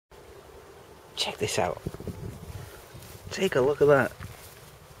Check this out. Take a look at that.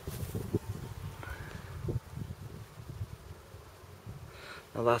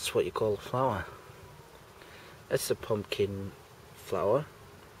 Now that's what you call a flower. That's a pumpkin flower.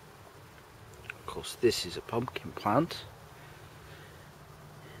 Of course, this is a pumpkin plant.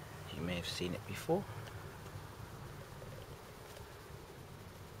 You may have seen it before.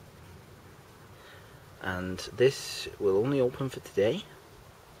 And this will only open for today.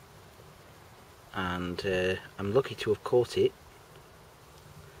 And I'm lucky to have caught it,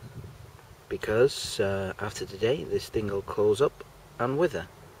 because after today this thing will close up and wither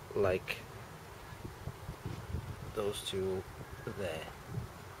like those two there.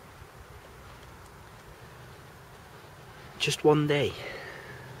 Just one day,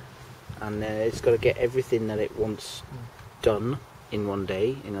 and it's got to get everything that it wants done in one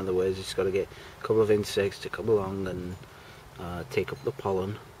day. In other words, it's got to get a couple of insects to come along and take up the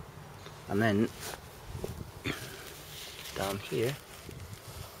pollen, and then down here,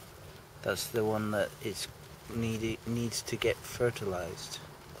 that's the one that is needs to get fertilized.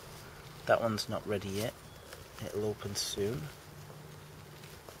 That one's not ready yet. It'll open soon.